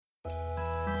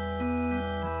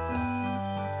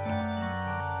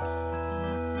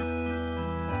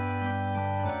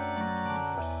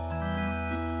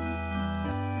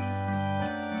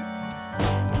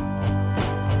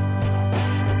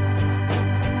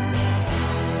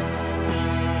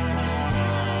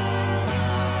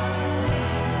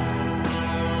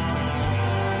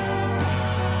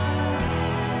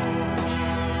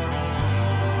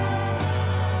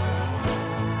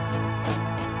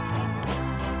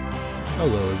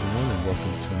Hello, everyone, and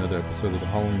welcome to another episode of the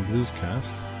Halloween Blues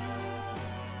Cast.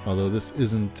 Although this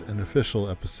isn't an official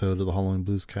episode of the Halloween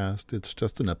Blues Cast, it's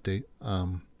just an update.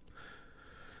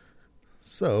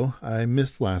 So, I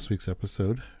missed last week's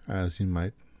episode, as you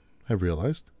might have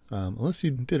realized. Unless you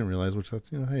didn't realize, which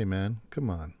that's, hey man, come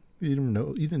on. You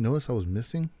didn't notice I was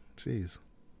missing? Jeez.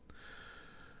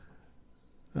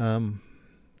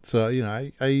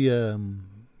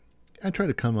 I try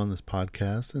to come on this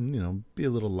podcast and, be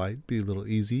a little light, be a little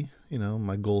easy.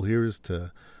 My goal here is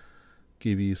to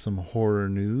give you some horror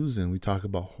news, and we talk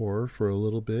about horror for a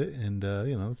little bit, and,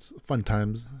 it's fun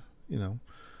times,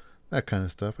 that kind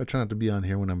of stuff. I try not to be on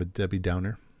here when I'm a Debbie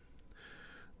Downer,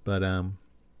 but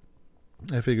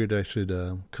I figured I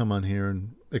should come on here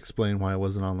and explain why I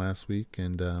wasn't on last week,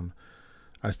 and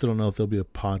I still don't know if there'll be a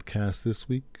podcast this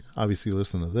week. Obviously,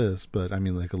 listen to this, but I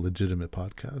mean like a legitimate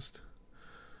podcast.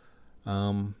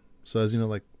 So as you know,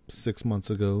 like 6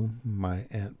 months ago, my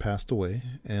aunt passed away,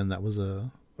 and that was a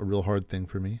real hard thing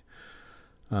for me.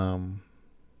 And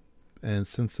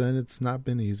since then, it's not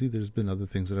been easy. There's been other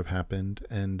things that have happened,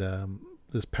 and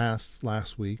this past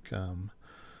last week,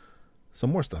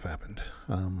 some more stuff happened.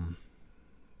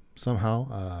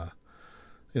 Somehow,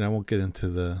 I won't get into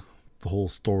the whole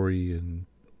story and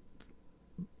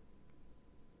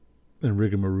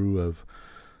rigmarole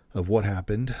of what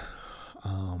happened.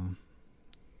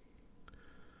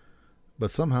 But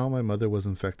somehow my mother was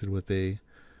infected with a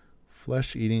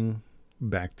flesh-eating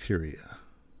bacteria.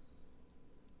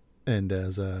 And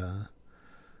as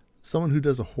someone who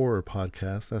does a horror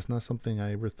podcast, that's not something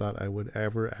I ever thought I would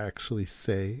ever actually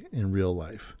say in real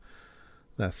life.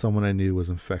 That someone I knew was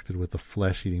infected with a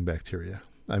flesh-eating bacteria.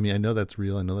 I mean, I know that's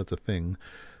real. I know that's a thing.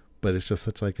 But it's just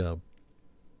such like a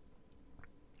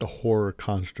horror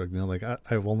construct.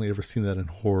 I've only ever seen that in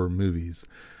horror movies.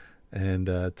 And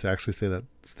to actually say that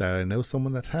I know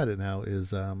someone that's had it now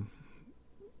is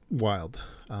wild.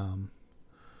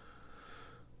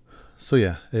 So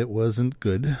yeah, it wasn't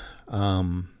good.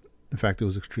 In fact, it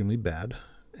was extremely bad.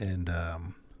 And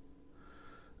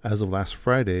as of last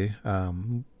Friday,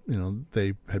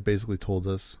 they had basically told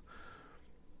us,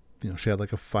 she had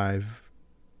like a 5%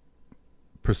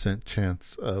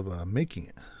 chance of making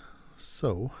it.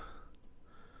 So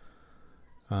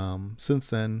since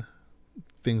then,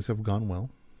 things have gone well.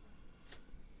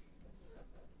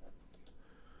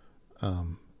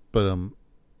 But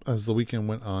as the weekend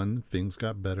went on, things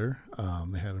got better.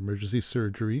 They had emergency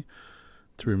surgery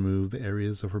to remove the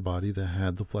areas of her body that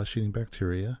had the flesh-eating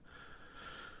bacteria.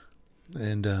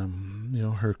 And,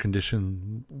 her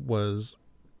condition was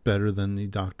better than the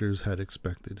doctors had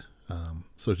expected.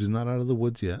 So she's not out of the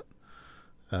woods yet.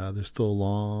 There's still a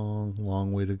long,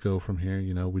 long way to go from here.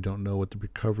 We don't know what the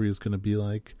recovery is going to be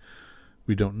like.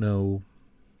 We don't know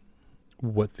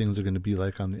what things are going to be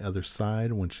like on the other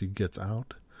side when she gets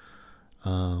out.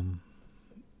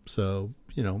 So,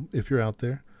 if you're out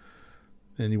there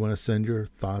and you want to send your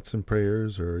thoughts and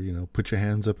prayers, or, put your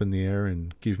hands up in the air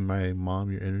and give my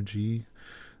mom your energy,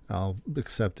 I'll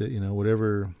accept it.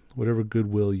 Whatever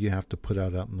goodwill you have to put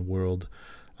out in the world,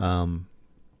 I'll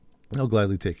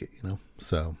gladly take it,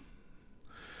 So,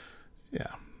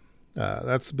 yeah,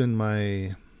 that's been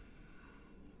my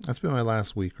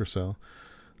last week or so.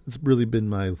 It's really been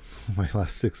my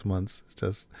last 6 months.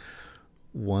 Just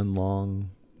one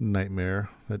long nightmare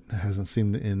that hasn't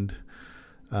seemed to end.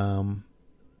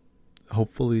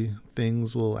 Hopefully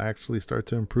things will actually start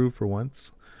to improve for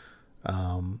once.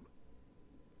 So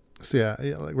yeah,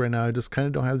 like right now I just kind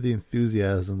of don't have the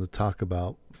enthusiasm to talk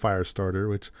about Firestarter,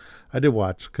 which I did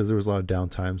watch because there was a lot of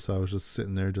downtime. So I was just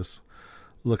sitting there just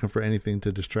looking for anything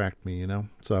to distract me,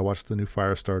 So I watched the new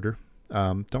Firestarter.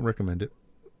 Don't recommend it.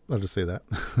 I'll just say that.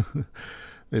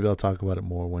 Maybe I'll talk about it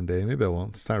more one day. Maybe I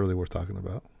won't. It's not really worth talking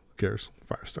about. Who cares?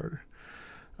 Firestarter.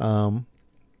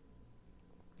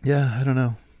 Yeah, I don't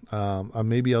know.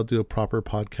 Maybe I'll do a proper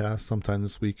podcast sometime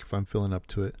this week if I'm feeling up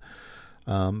to it.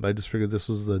 I just figured this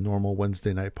was the normal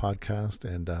Wednesday night podcast,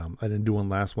 and I didn't do one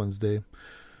last Wednesday.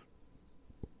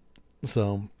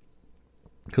 So,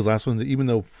 because last Wednesday, even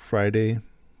though Friday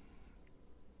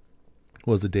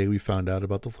was the day we found out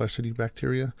about the flesh-eating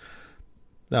bacteria,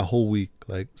 that whole week,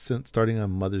 like since starting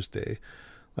on Mother's Day,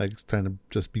 like kind of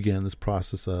just began this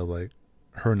process of like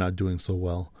her not doing so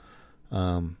well.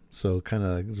 So kind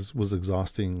of just was an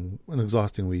exhausting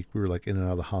week. We were like in and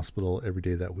out of the hospital every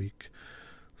day that week.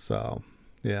 So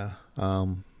yeah,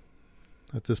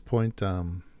 at this point,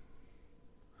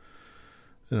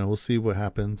 we'll see what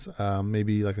happens.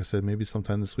 Maybe, like I said, maybe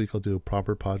sometime this week I'll do a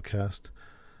proper podcast.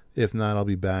 If not, I'll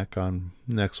be back on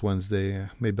next Wednesday.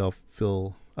 Maybe I'll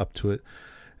feel up to it.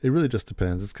 it really just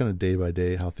depends. It's kind of day by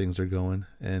day how things are going.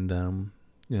 And,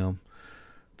 you know,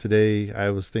 today I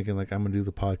was thinking like I'm going to do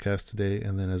the podcast today.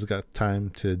 And then as I got time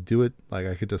to do it, like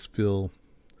I could just feel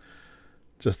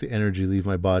just the energy leave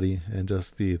my body and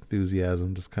just the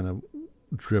enthusiasm just kind of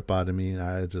drip out of me. And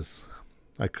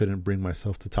I couldn't bring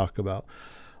myself to talk about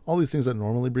all these things that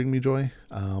normally bring me joy.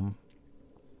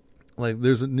 Like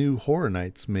there's a new Horror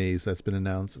Nights maze that's been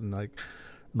announced, and like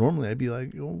normally I'd be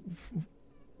like,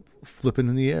 flipping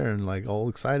in the air and like all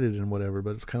excited and whatever,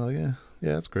 but it's kind of like,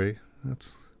 yeah, that's great.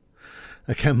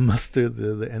 I can't muster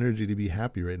the energy to be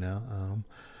happy right now.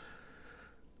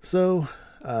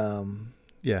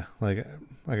 Yeah, like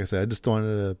I said, I just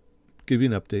wanted to give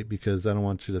you an update because I don't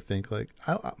want you to think like,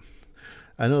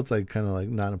 I know it's like kind of like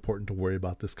not important to worry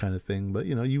about this kind of thing, but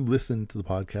you listen to the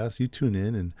podcast, you tune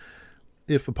in, and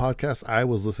if a podcast I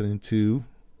was listening to,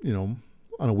 on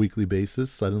a weekly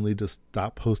basis suddenly just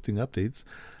stop posting updates,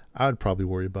 I would probably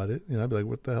worry about it. I'd be like,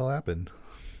 what the hell happened?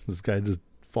 This guy just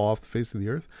fall off the face of the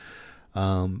earth?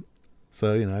 So,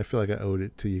 I feel like I owed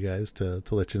it to you guys to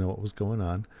let you know what was going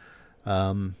on.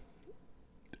 And,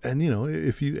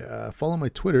 if you follow my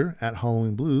Twitter at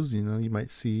Halloween Blues, you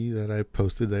might see that I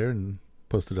posted there and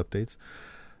posted updates.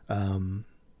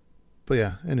 But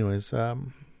yeah, anyways, I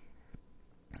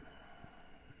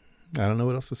don't know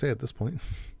what else to say at this point.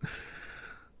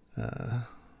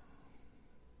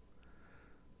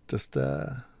 Just,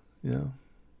 hug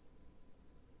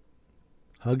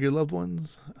your loved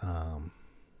ones.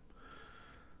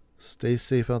 Stay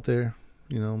safe out there.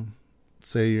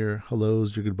 Say your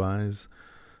hellos, your goodbyes.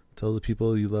 Tell the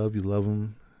people you love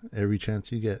them every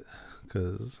chance you get.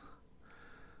 Because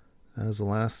as the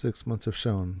last 6 months have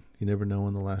shown, you never know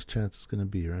when the last chance is going to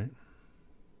be, right?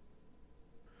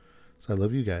 So I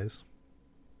love you guys.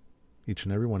 Each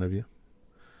and every one of you.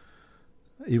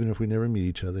 Even if we never meet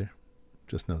each other,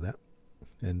 just know that.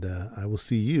 And I will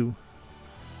see you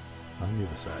on the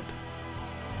other side.